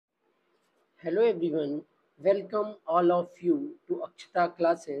Hello everyone, welcome all of you to Akshata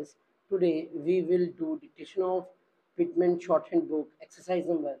classes. Today we will do dictation of Pitman Shorthand book exercise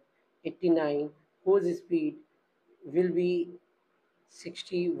number 89 whose speed will be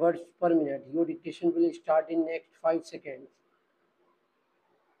 60 words per minute. Your dictation will start in next 5 seconds.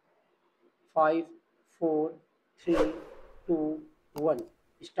 5, 4, 3, 2, 1.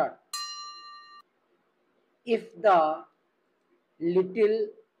 Start. If the little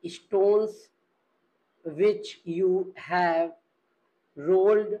stones which you have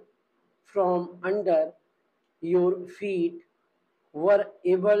rolled from under your feet were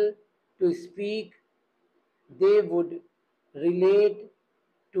able to speak, they would relate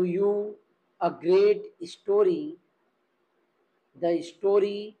to you a great story, the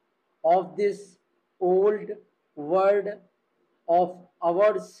story of this old world of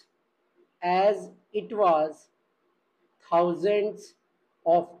ours as it was thousands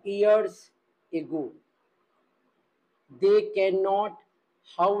of years ago. They cannot,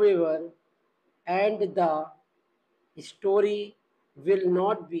 however, and the story will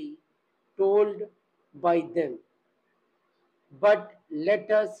not be told by them. But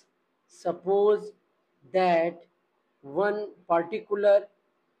let us suppose that one particular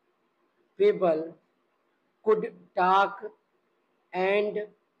fable could talk and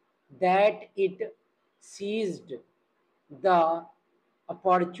that it seized the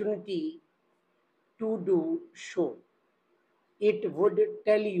opportunity to do so. It would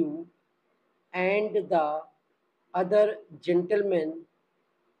tell you and the other gentlemen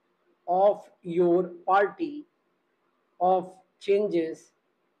of your party of changes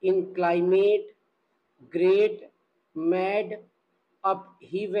in climate, great mad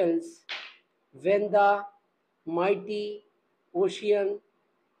upheavals when the mighty ocean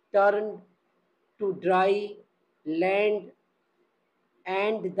turned to dry land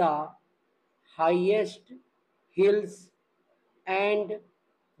and the highest hills and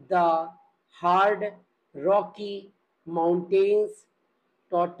the hard rocky mountains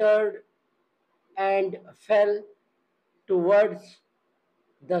tottered and fell towards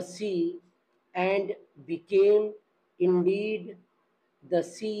the sea and became indeed the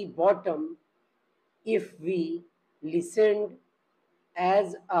sea bottom if we listened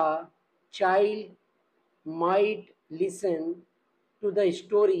as a child might listen to the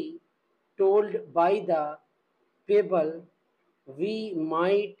story told by the fable, we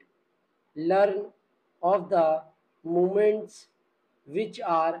might learn of the movements which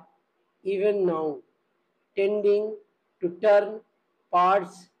are even now tending to turn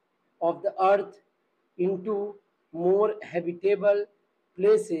parts of the earth into more habitable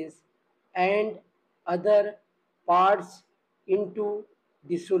places and other parts into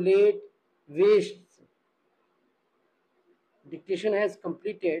desolate wastes. Dictation has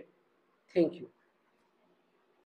completed. Thank you.